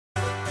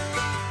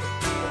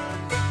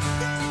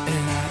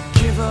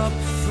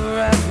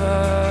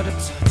never to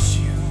touch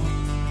you,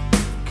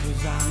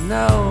 'cause I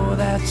know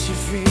that you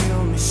feel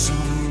me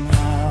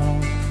somehow.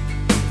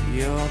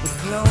 You're the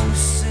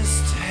closest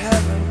to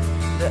heaven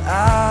that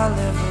I'll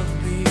ever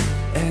be,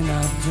 and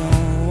I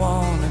don't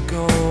wanna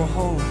go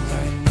home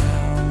right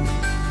now.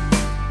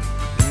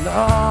 And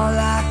all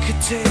I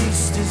could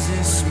taste is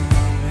this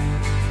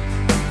moment,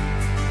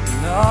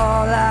 and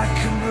all I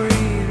can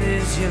breathe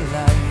is your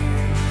life.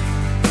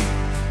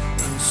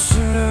 And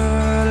sooner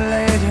or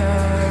later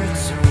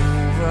it's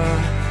over,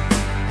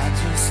 I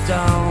just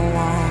don't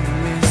wanna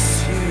miss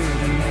you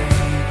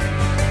tonight.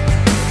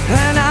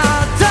 And I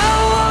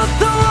don't want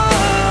the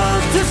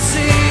world to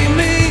see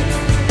me,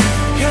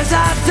 'cause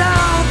I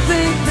don't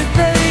think that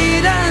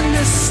they'd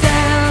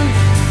understand.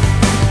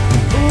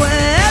 When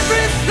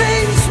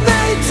everything's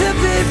made to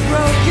be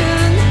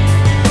broken,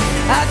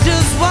 I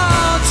just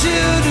want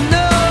you to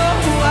know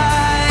who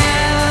I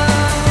am.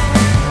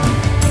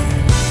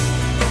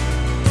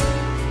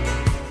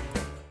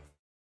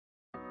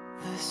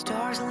 The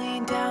stars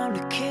lean down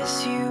to kiss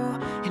you,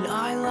 and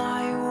I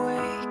lie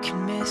awake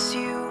and miss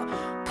you.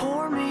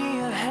 Pour me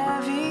a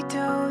heavy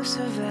dose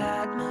of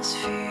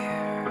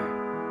atmosphere,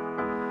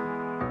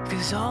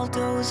 'cause I'll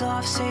doze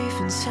off safe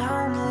and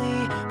soundly,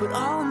 but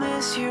I'll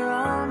miss your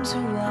arms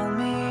around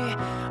me.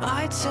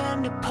 I'd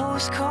send a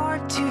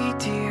postcard to you,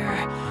 dear,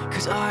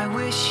 'cause I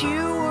wish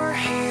you were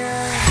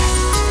here.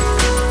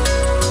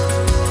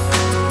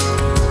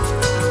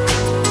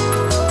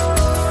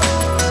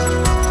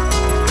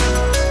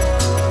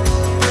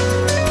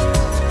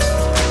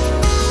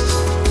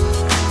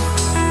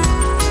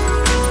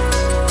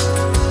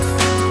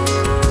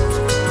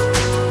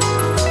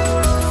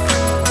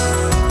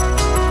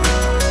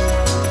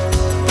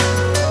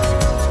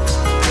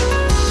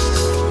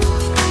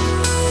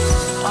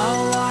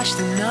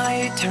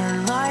 Turn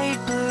light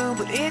blue,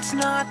 but it's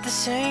not the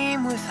same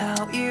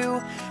without you,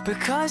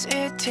 because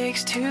it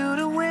takes two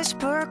to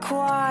whisper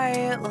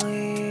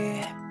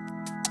quietly.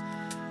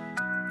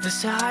 The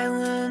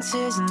silence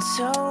isn't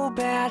so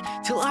bad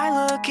till I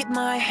look at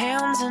my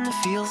hands and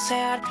feel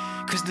sad,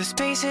 'cause the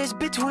spaces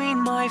between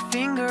my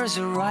fingers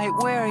are right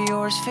where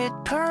yours fit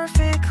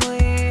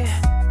perfectly.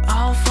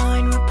 I'll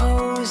find repose